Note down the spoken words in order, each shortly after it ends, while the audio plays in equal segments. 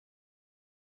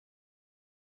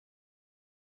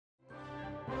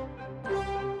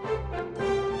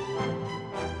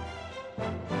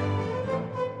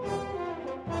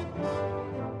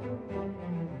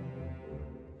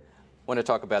want to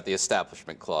talk about the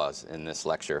Establishment Clause in this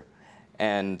lecture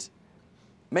and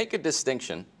make a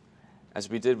distinction, as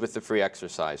we did with the Free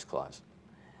Exercise Clause.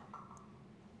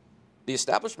 The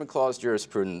Establishment Clause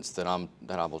jurisprudence that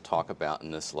I will talk about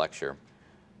in this lecture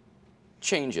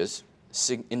changes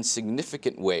in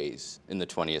significant ways in the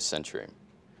 20th century.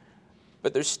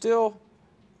 But there's still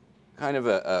kind of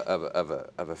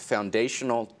a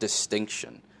foundational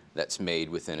distinction that's made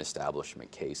within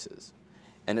establishment cases.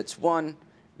 And it's one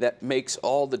that makes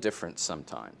all the difference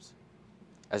sometimes,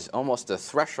 as almost a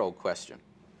threshold question.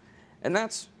 And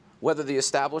that's whether the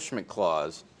Establishment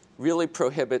Clause really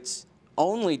prohibits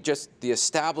only just the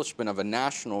establishment of a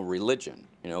national religion,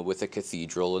 with a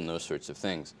cathedral and those sorts of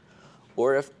things,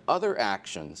 or if other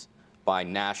actions by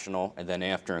national and then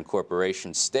after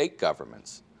incorporation state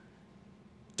governments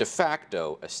de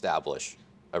facto establish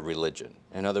a religion.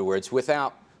 In other words,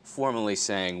 without formally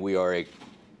saying we are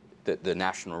the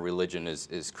national religion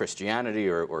is Christianity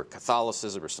or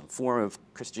Catholicism or some form of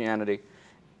Christianity,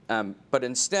 but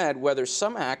instead whether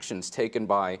some actions taken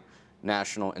by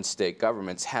national and state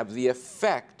governments have the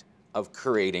effect of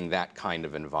creating that kind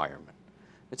of environment.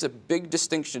 It's a big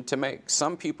distinction to make.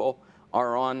 Some people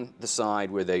are on the side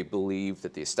where they believe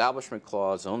that the Establishment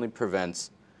Clause only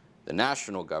prevents the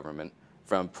national government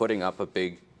from putting up a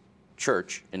big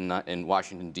church in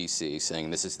Washington, D.C.,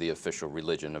 saying this is the official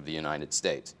religion of the United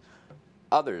States.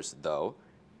 Others, though,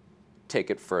 take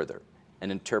it further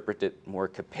and interpret it more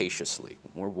capaciously,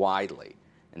 more widely,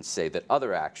 and say that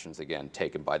other actions, again,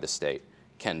 taken by the state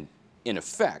can, in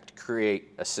effect,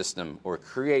 create a system or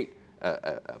create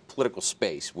a political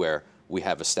space where we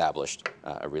have established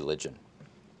a religion.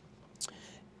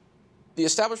 The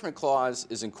Establishment Clause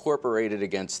is incorporated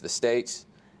against the states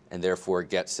and therefore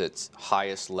gets its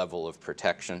highest level of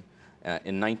protection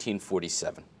in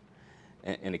 1947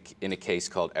 in a case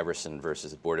called Everson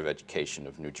versus the Board of Education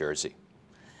of New Jersey.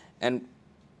 And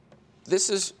this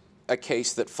is a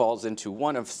case that falls into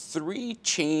one of three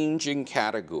changing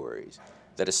categories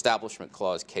that Establishment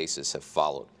Clause cases have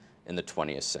followed in the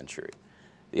 20th century.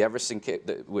 The Everson case,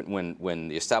 when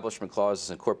the Establishment Clause is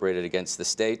incorporated against the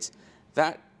states,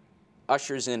 that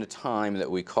ushers in a time that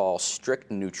we call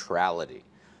strict neutrality.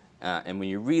 And when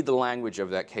you read the language of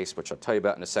that case, which I'll tell you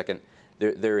about in a second,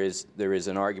 there is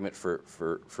an argument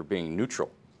for being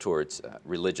neutral towards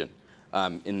religion.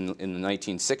 In the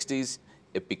 1960s,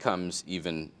 it becomes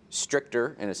even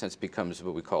stricter, in a sense becomes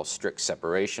what we call strict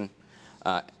separation.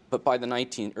 But by the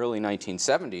early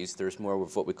 1970s, there's more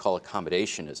of what we call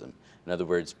accommodationism. In other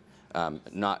words,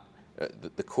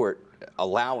 the court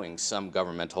allowing some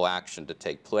governmental action to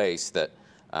take place that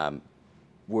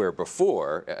where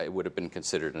before it would have been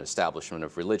considered an establishment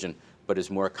of religion, but is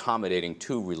more accommodating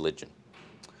to religion.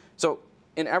 So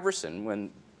in Everson,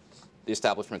 when the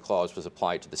Establishment Clause was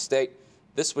applied to the state,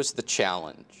 this was the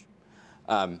challenge.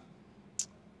 How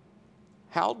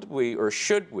do we, or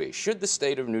should the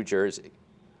state of New Jersey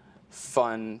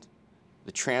fund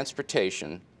the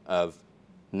transportation of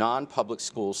non-public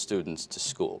school students to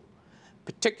school?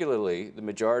 Particularly, the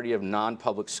majority of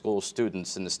non-public school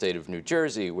students in the state of New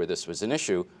Jersey, where this was an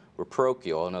issue, were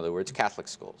parochial, in other words, Catholic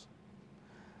schools.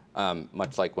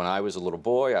 Much like when I was a little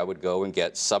boy, I would go and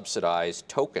get subsidized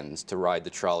tokens to ride the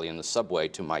trolley and the subway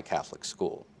to my Catholic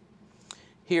school.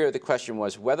 Here, the question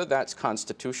was whether that's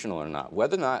constitutional or not,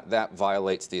 whether or not that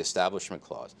violates the Establishment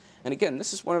Clause. And again,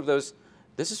 this is one of those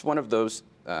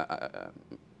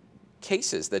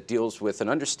cases that deals with an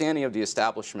understanding of the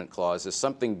Establishment Clause as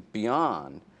something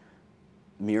beyond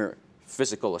mere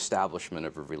physical establishment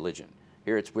of a religion.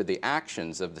 Here it's where the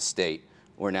actions of the state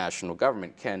or national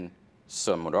government can,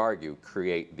 some would argue,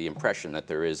 create the impression that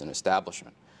there is an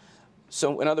establishment.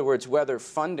 So in other words, whether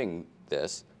funding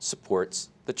this supports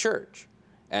the church.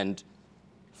 And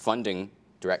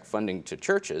direct funding to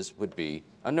churches would be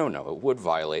a no-no. It would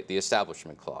violate the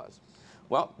Establishment Clause.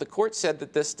 Well, the court said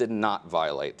that this did not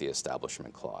violate the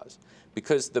Establishment Clause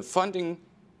because the funding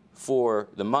for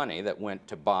the money that went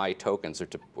to buy tokens or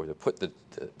to put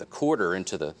the quarter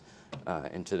into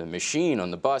the machine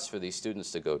on the bus for these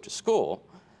students to go to school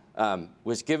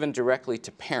was given directly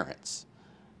to parents.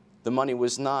 The money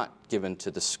was not given to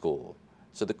the school.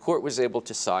 So the court was able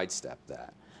to sidestep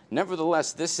that.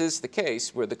 Nevertheless, this is the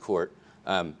case where the court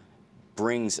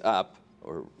brings up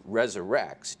or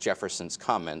resurrects Jefferson's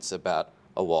comments about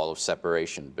a wall of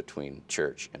separation between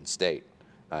church and state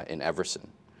in Everson.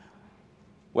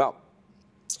 Well,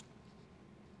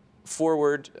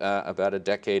 forward about a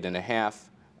decade and a half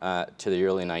to the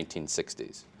early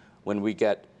 1960s, when we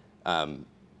get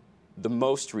the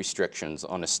most restrictions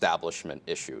on establishment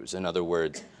issues. In other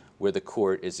words, where the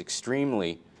court is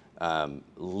extremely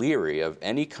leery of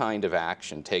any kind of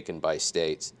action taken by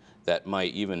states that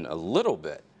might even a little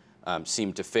bit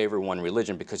seem to favor one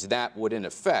religion, because that would, in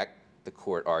effect, the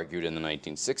court argued in the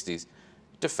 1960s,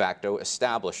 de facto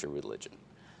establish a religion.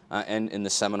 And in the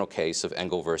seminal case of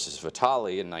Engel versus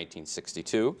Vitale in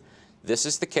 1962, this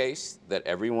is the case that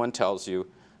everyone tells you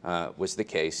was the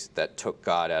case that took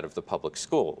God out of the public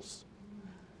schools.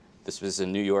 This was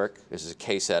in New York. This is a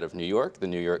case out of New York. The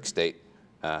New York State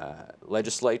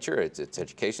legislature, its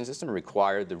education system,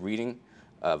 required the reading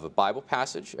of a Bible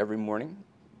passage every morning,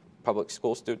 public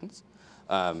school students.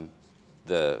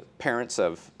 The parents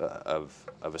of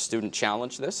a student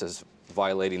challenged this as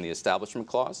violating the Establishment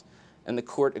Clause, and the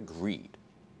court agreed.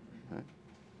 Right?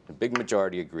 A big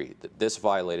majority agreed that this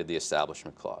violated the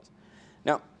Establishment Clause.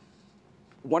 Now,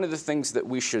 one of the things that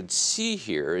we should see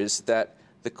here is that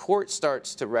the court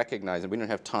starts to recognize, and we don't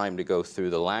have time to go through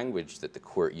the language that the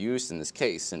court used in this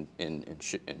case in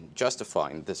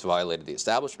justifying this violated the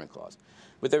Establishment Clause,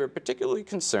 but they were particularly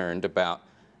concerned about,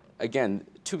 again,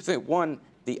 two things. One,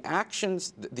 the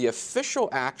actions, the official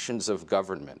actions of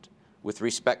government with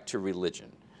respect to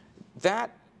religion.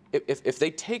 That, if they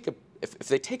take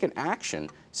an action,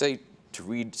 say to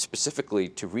read specifically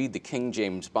to read the King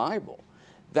James Bible,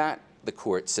 that, the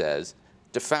court says,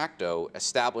 de facto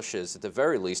establishes at the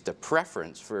very least a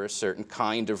preference for a certain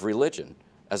kind of religion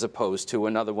as opposed to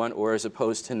another one, or as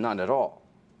opposed to none at all.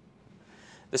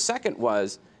 The second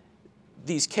was,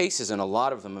 these cases, and a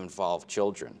lot of them involve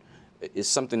children, is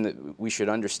something that we should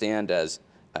understand as,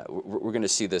 we're going to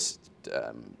see this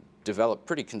develop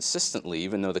pretty consistently,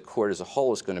 even though the court as a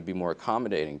whole is going to be more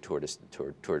accommodating toward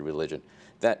religion,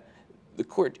 that the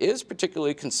court is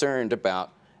particularly concerned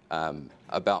about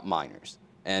minors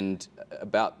and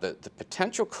about the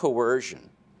potential coercion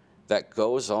that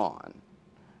goes on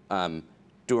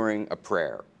during a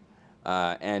prayer.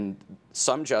 And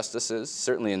some justices,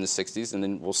 certainly in the 60s, and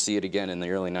then we'll see it again in the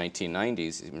early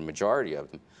 1990s, even a majority of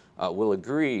them, will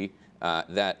agree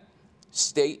that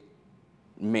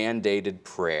state-mandated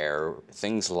prayer,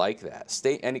 things like that,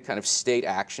 any kind of state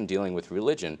action dealing with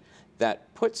religion,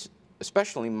 that puts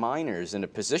especially minors in a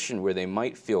position where they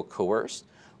might feel coerced,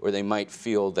 or they might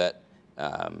feel that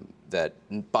that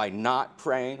by not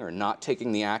praying or not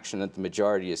taking the action that the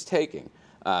majority is taking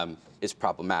is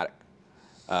problematic.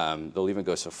 They'll even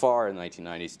go so far in the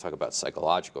 1990s to talk about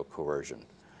psychological coercion.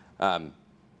 And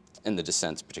the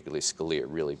dissents, particularly Scalia,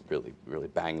 really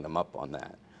banged them up on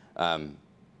that.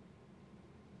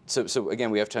 So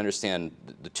again, we have to understand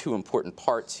the two important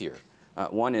parts here.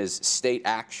 One is state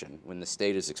action, when the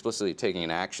state is explicitly taking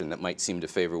an action that might seem to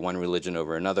favor one religion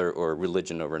over another, or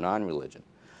religion over non-religion.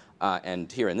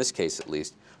 And here, in this case at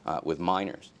least, with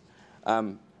minors.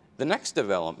 The next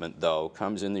development, though,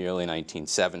 comes in the early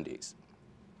 1970s.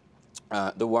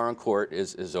 The Warren Court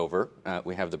is over.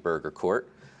 We have the Burger Court.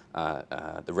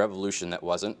 The revolution that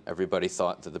wasn't. Everybody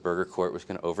thought that the Burger Court was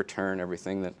going to overturn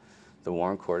everything that the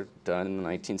Warren Court had done in the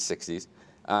 1960s.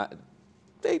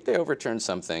 They overturned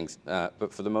some things,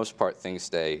 but for the most part, things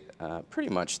stay pretty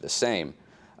much the same.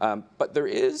 But there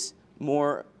is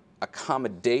more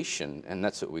accommodation, and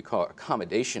that's what we call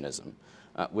accommodationism,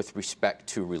 with respect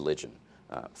to religion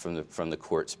from the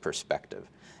court's perspective.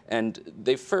 And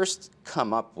they first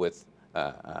come up with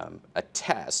a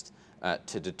test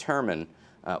to determine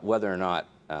whether or not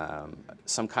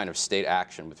some kind of state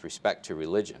action with respect to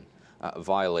religion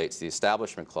violates the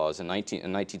Establishment Clause in a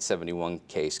 1971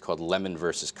 case called Lemon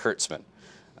versus Kurtzman,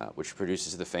 which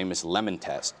produces the famous Lemon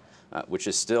test, which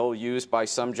is still used by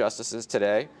some justices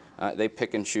today. They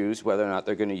pick and choose whether or not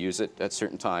they're going to use it at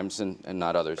certain times and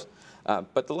not others.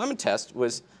 But the Lemon test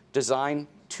was designed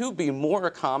to be more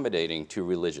accommodating to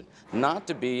religion, not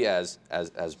to be as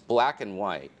black and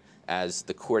white as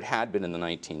the court had been in the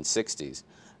 1960s,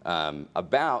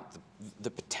 about the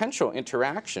potential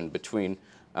interaction between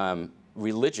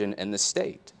religion and the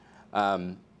state.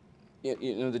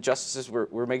 The justices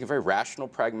were making very rational,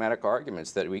 pragmatic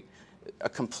arguments that a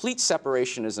complete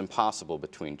separation is impossible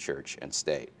between church and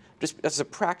state, just as a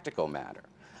practical matter.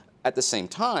 At the same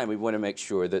time, we want to make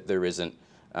sure that there isn't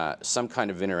some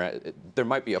kind of there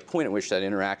might be a point at which that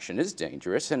interaction is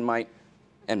dangerous and might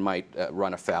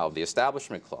run afoul of the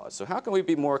Establishment Clause. So how can we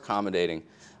be more accommodating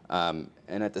and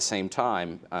at the same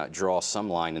time draw some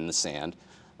line in the sand?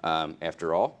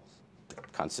 After all,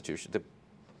 the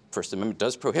First Amendment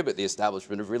does prohibit the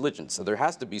establishment of religion, so there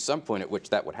has to be some point at which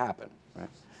that would happen. Right?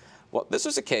 Well, this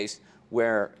was a case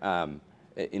where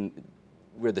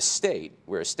where a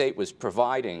state was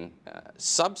providing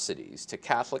subsidies to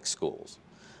Catholic schools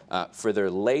for their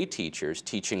lay teachers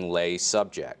teaching lay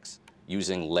subjects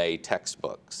using lay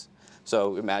textbooks.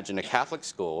 So imagine a Catholic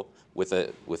school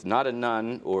with not a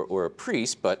nun or a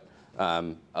priest, but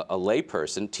a lay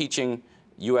person teaching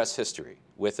U.S. history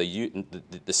with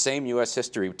the same U.S.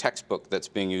 history textbook that's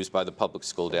being used by the public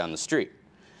school down the street.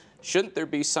 Shouldn't there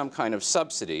be some kind of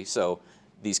subsidy so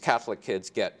these Catholic kids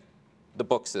get the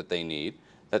books that they need,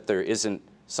 that there isn't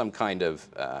some kind of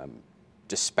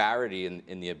disparity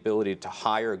in the ability to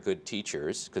hire good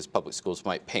teachers, because public schools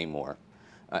might pay more,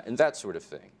 and that sort of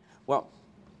thing? Well,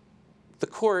 the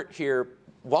court here,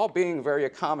 while being very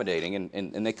accommodating,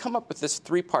 and they come up with this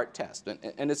three-part test,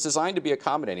 and it's designed to be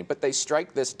accommodating, but they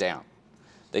strike this down.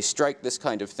 They strike this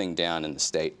kind of thing down in the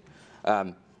state.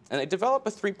 And they develop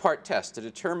a three-part test to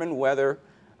determine whether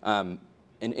an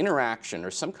interaction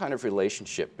or some kind of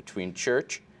relationship between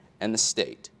church and the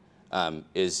state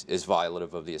is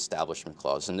violative of the Establishment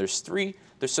Clause. And there's three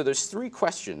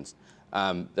questions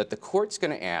that the court's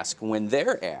going to ask when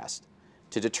they're asked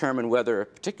to determine whether a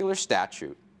particular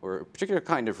statute or a particular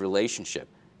kind of relationship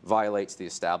violates the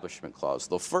Establishment Clause.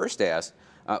 They'll first ask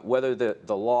whether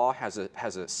the law has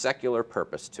a secular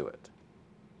purpose to it.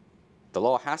 The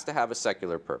law has to have a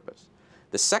secular purpose.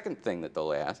 The second thing that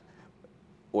they'll ask,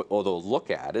 or they'll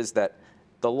look at, is that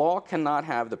the law cannot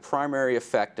have the primary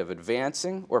effect of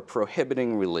advancing or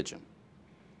prohibiting religion.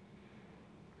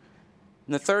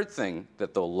 And the third thing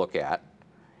that they'll look at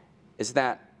is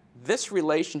that this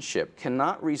relationship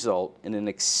cannot result in an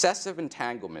excessive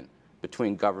entanglement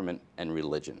between government and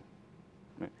religion.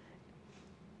 Right?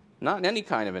 Not any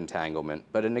kind of entanglement,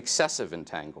 but an excessive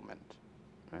entanglement.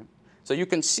 Right? So you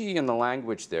can see in the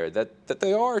language there that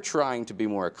they are trying to be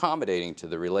more accommodating to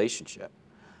the relationship.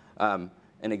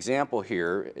 An example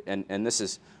here, and this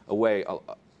is a way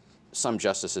some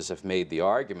justices have made the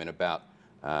argument about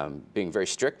being very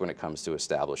strict when it comes to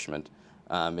establishment,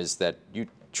 is that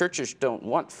churches don't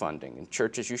want funding, and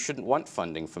churches, you shouldn't want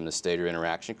funding from the state or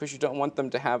interaction because you don't want them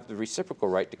to have the reciprocal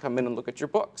right to come in and look at your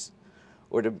books,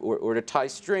 or to tie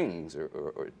strings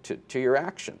or to your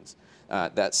actions.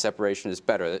 That separation is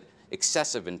better.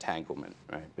 Excessive entanglement,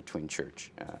 right, between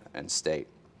church and state.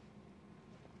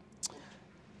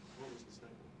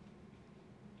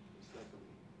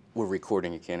 We're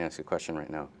recording. You can't ask a question right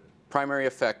now. Primary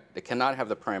effect, it cannot have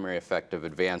the primary effect of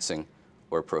advancing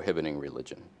or prohibiting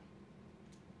religion.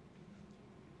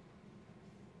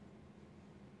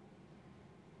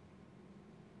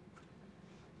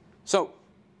 So,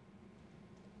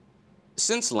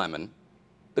 since Lemon,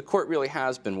 the court really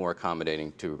has been more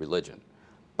accommodating to religion.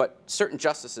 But certain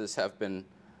justices have been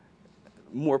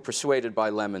more persuaded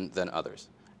by Lemon than others.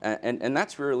 And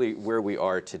that's really where we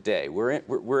are today. We're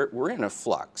in a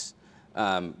flux.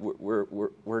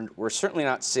 We're certainly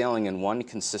not sailing in one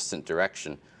consistent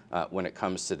direction when it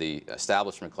comes to the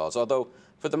Establishment Clause, although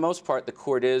for the most part the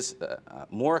court is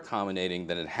more accommodating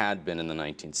than it had been in the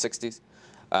 1960s.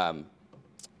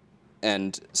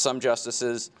 And some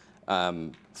justices,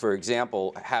 for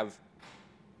example, have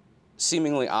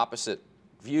seemingly opposite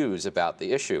views about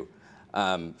the issue.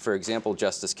 For example,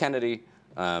 Justice Kennedy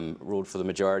ruled for the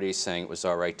majority, saying it was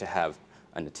all right to have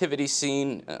a nativity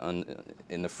scene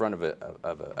in the front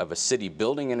of a city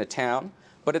building in a town,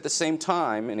 but at the same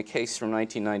time, in a case from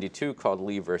 1992 called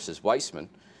Lee versus Weissman,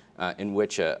 in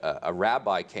which a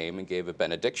rabbi came and gave a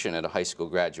benediction at a high school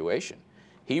graduation,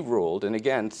 he ruled, and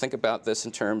again, think about this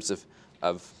in terms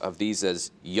of these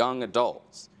as young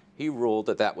adults, he ruled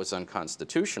that that was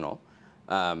unconstitutional,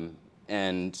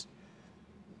 and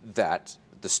that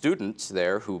the students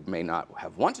there who may not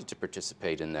have wanted to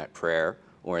participate in that prayer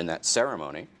or in that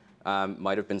ceremony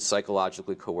might have been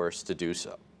psychologically coerced to do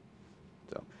so.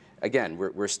 So again,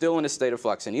 we're still in a state of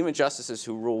flux, and even justices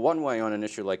who rule one way on an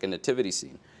issue like a nativity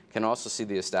scene can also see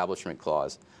the Establishment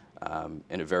Clause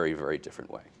in a very, very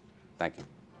different way. Thank you.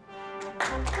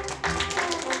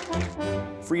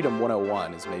 Freedom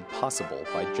 101 is made possible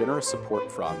by generous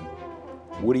support from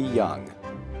Woody Young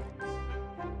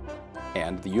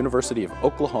and the University of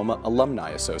Oklahoma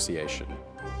Alumni Association.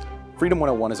 Freedom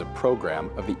 101 is a program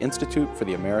of the Institute for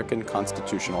the American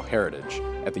Constitutional Heritage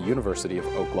at the University of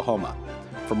Oklahoma.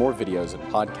 For more videos and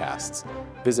podcasts,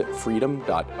 visit freedom.ou.edu.